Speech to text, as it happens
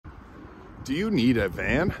Do you need a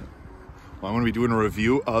van? Well, I'm going to be doing a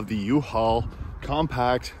review of the U-Haul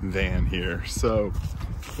compact van here. So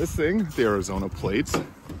this thing, the Arizona plates,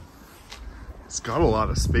 it's got a lot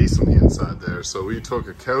of space on the inside there. So we took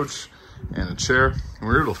a couch and a chair and we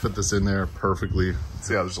were able to fit this in there perfectly.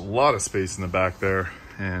 So yeah, there's a lot of space in the back there.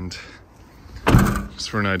 And just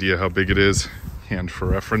for an idea how big it is and for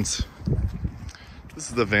reference, this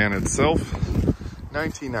is the van itself,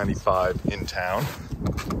 1995 in town.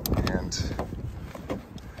 And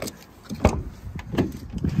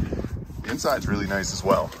the inside's really nice as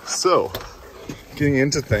well. So getting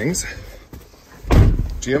into things,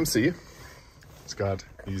 GMC, it's got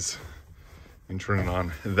these, and turn it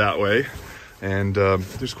on that way. And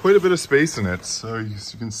there's quite a bit of space in it. So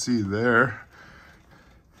as you can see there,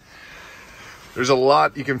 there's a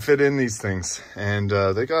lot you can fit in these things. And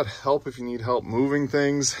they got help if you need help moving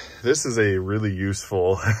things. This is a really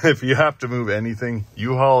useful, if you have to move anything,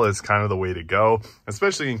 U-Haul is kind of the way to go,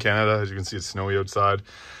 especially in Canada. As you can see, it's snowy outside.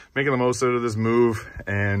 Making the most out of this move.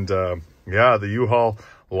 And yeah, the U-Haul,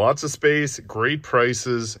 lots of space, great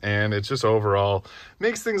prices, and it's just overall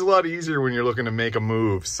makes things a lot easier when you're looking to make a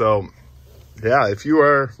move. So yeah, if you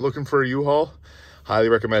are looking for a U-Haul, highly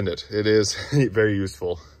recommend it. It is very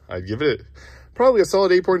useful. I'd give it probably a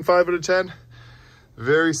solid 8.5 out of 10.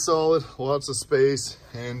 Very solid, lots of space,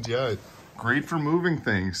 and yeah, great for moving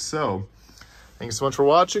things. So thank you so much for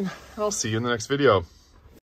watching, and I'll see you in the next video.